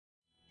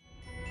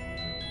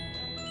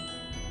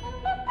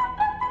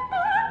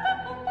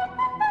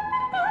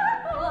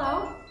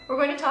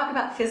going to talk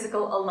about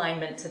physical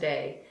alignment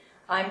today.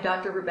 I'm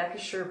Dr. Rebecca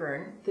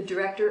Sherburne, the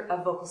Director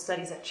of Vocal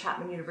Studies at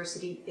Chapman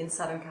University in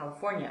Southern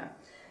California.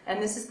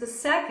 And this is the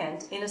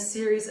second in a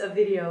series of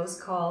videos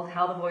called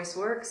How the Voice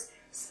Works,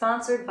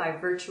 sponsored by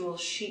Virtual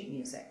Sheet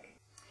Music.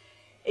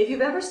 If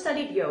you've ever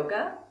studied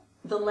yoga,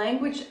 the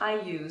language I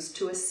use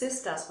to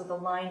assist us with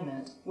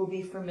alignment will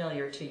be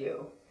familiar to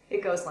you.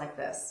 It goes like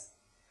this: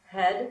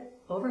 head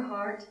over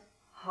heart,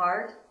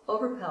 heart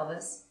over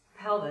pelvis,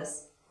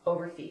 pelvis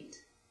over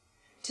feet.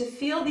 To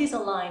feel these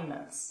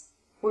alignments,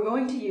 we're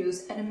going to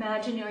use an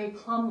imaginary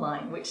plumb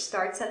line which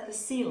starts at the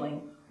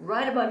ceiling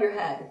right above your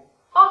head.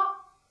 Ah,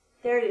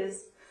 there it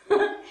is.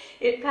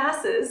 It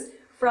passes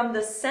from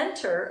the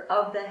center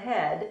of the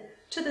head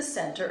to the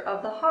center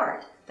of the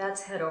heart.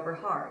 That's head over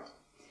heart.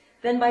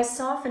 Then by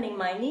softening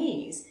my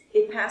knees,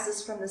 it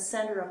passes from the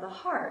center of the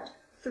heart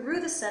through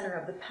the center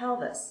of the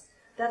pelvis.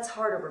 That's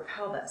heart over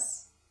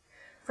pelvis.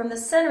 From the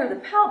center of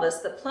the pelvis,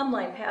 the plumb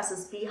line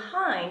passes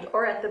behind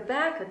or at the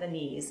back of the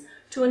knees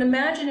to an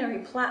imaginary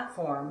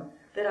platform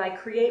that I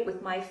create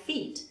with my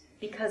feet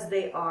because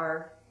they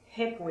are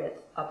hip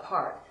width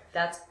apart.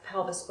 That's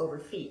pelvis over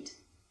feet.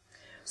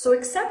 So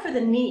except for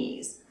the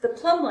knees, the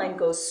plumb line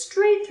goes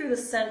straight through the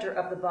center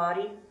of the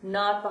body,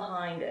 not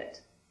behind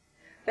it.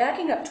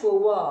 Backing up to a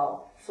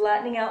wall,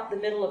 flattening out the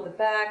middle of the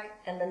back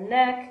and the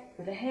neck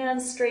with the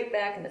hands straight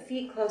back and the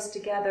feet close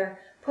together,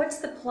 puts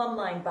the plumb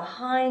line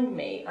behind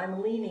me.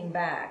 I'm leaning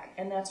back,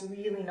 and that's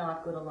really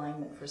not good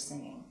alignment for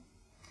singing.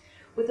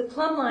 With the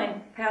plumb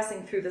line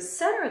passing through the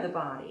center of the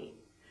body,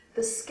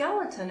 the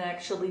skeleton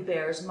actually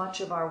bears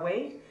much of our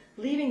weight,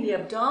 leaving the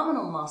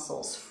abdominal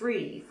muscles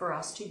free for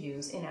us to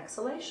use in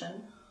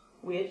exhalation,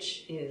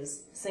 which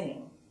is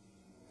singing.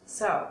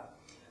 So,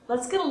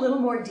 let's get a little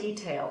more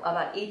detail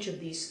about each of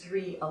these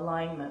three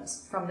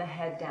alignments from the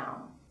head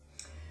down.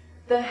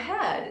 The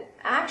head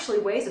actually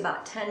weighs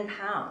about 10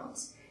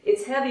 pounds.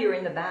 It's heavier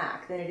in the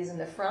back than it is in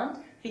the front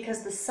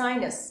because the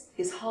sinus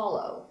is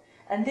hollow.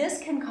 And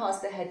this can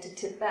cause the head to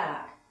tip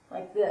back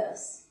like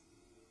this.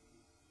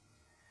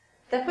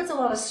 That puts a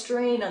lot of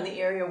strain on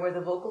the area where the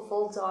vocal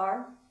folds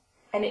are,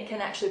 and it can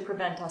actually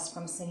prevent us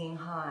from singing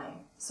high.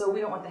 So we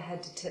don't want the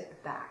head to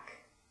tip back.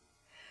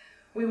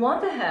 We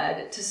want the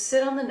head to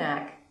sit on the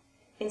neck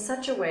in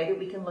such a way that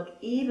we can look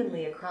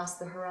evenly across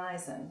the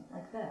horizon,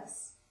 like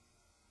this,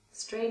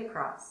 straight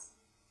across.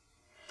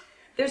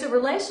 There's a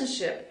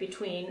relationship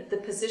between the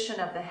position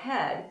of the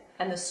head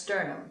and the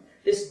sternum,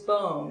 this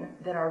bone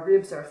that our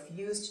ribs are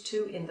fused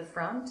to in the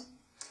front.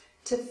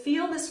 To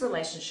feel this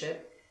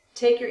relationship,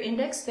 take your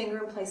index finger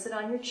and place it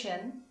on your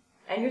chin,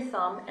 and your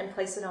thumb and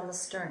place it on the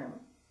sternum.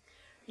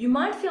 You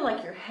might feel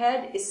like your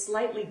head is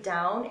slightly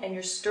down and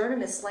your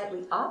sternum is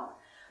slightly up,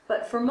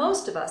 but for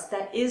most of us,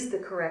 that is the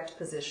correct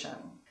position.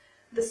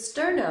 The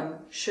sternum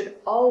should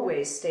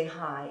always stay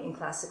high in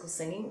classical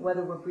singing,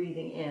 whether we're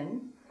breathing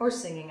in or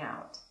singing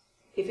out.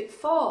 If it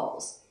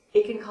falls,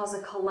 it can cause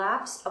a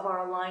collapse of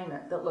our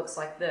alignment that looks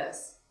like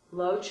this.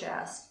 Low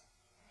chest,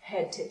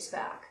 head tips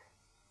back.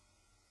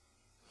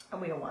 And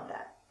we don't want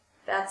that.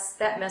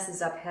 That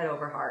messes up head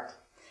over heart.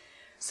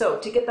 So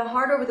to get the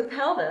heart over the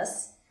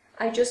pelvis,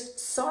 I just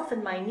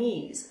soften my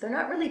knees. They're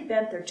not really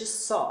bent, they're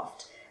just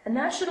soft. And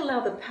that should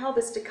allow the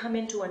pelvis to come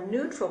into a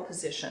neutral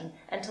position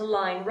and to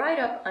line right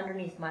up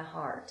underneath my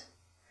heart.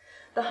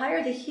 The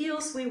higher the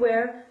heels we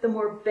wear, the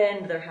more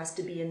bend there has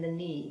to be in the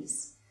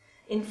knees.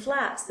 In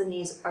flats, the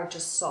knees are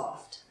just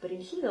soft, but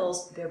in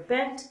heels, they're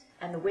bent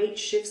and the weight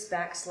shifts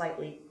back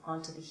slightly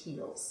onto the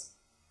heels.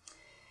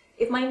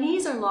 If my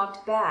knees are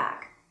locked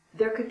back,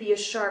 there could be a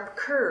sharp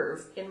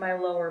curve in my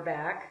lower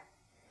back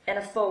and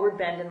a forward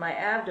bend in my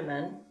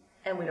abdomen,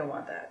 and we don't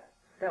want that.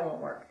 That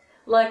won't work.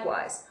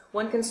 Likewise,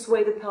 one can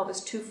sway the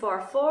pelvis too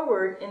far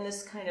forward in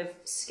this kind of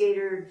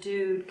skater,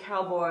 dude,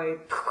 cowboy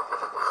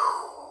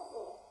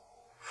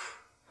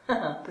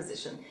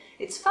position.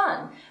 It's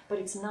fun, but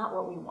it's not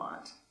what we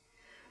want.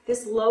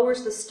 This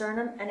lowers the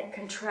sternum and it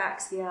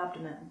contracts the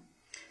abdomen.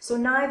 So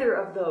neither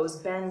of those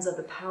bends of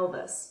the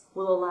pelvis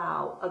will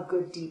allow a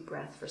good deep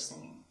breath for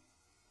singing.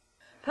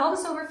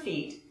 Pelvis over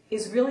feet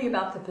is really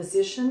about the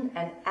position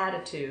and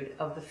attitude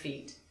of the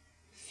feet.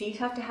 Feet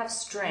have to have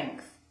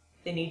strength.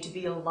 They need to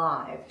be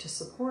alive to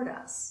support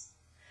us.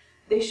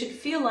 They should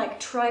feel like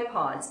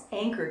tripods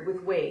anchored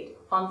with weight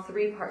on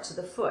three parts of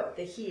the foot,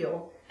 the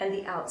heel and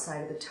the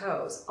outside of the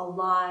toes,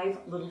 alive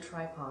little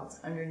tripods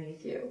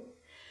underneath you.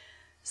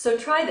 So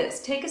try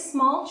this. Take a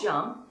small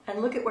jump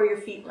and look at where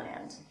your feet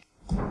land.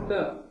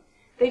 Boom.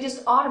 They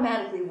just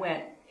automatically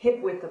went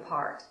hip width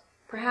apart,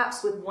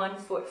 perhaps with one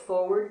foot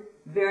forward,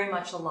 very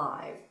much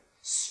alive,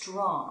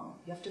 strong.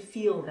 You have to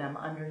feel them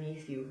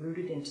underneath you,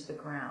 rooted into the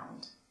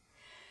ground.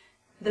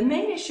 The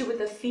main issue with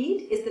the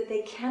feet is that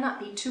they cannot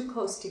be too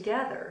close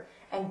together,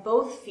 and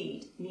both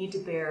feet need to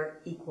bear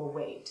equal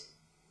weight.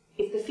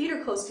 If the feet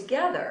are close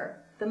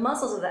together, the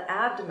muscles of the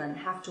abdomen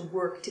have to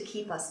work to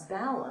keep us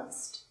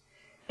balanced.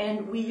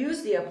 And we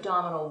use the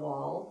abdominal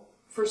wall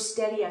for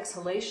steady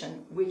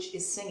exhalation, which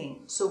is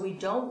singing. So we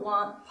don't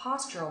want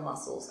postural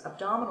muscles,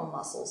 abdominal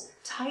muscles,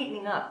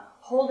 tightening up,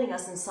 holding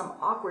us in some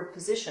awkward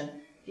position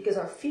because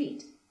our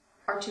feet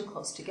are too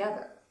close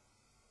together.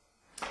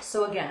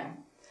 So again,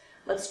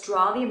 let's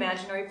draw the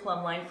imaginary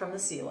plumb line from the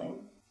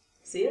ceiling.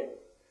 See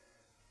it?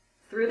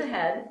 Through the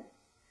head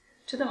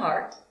to the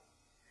heart.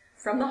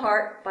 From the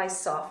heart by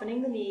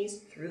softening the knees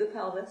through the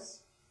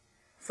pelvis.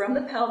 From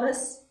the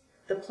pelvis,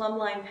 the plumb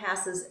line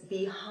passes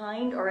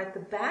behind or at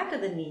the back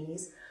of the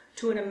knees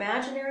to an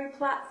imaginary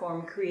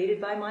platform created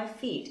by my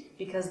feet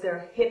because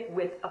they're hip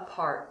width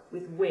apart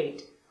with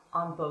weight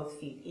on both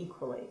feet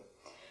equally.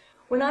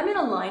 When I'm in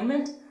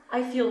alignment,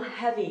 I feel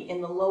heavy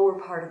in the lower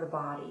part of the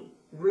body,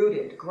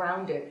 rooted,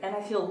 grounded, and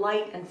I feel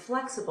light and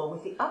flexible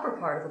with the upper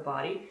part of the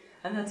body,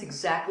 and that's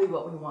exactly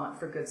what we want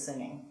for good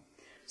singing.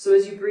 So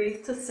as you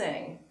breathe to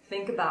sing,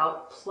 think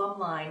about plumb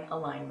line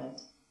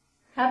alignment.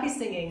 Happy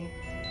singing.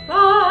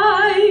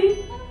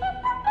 Bye!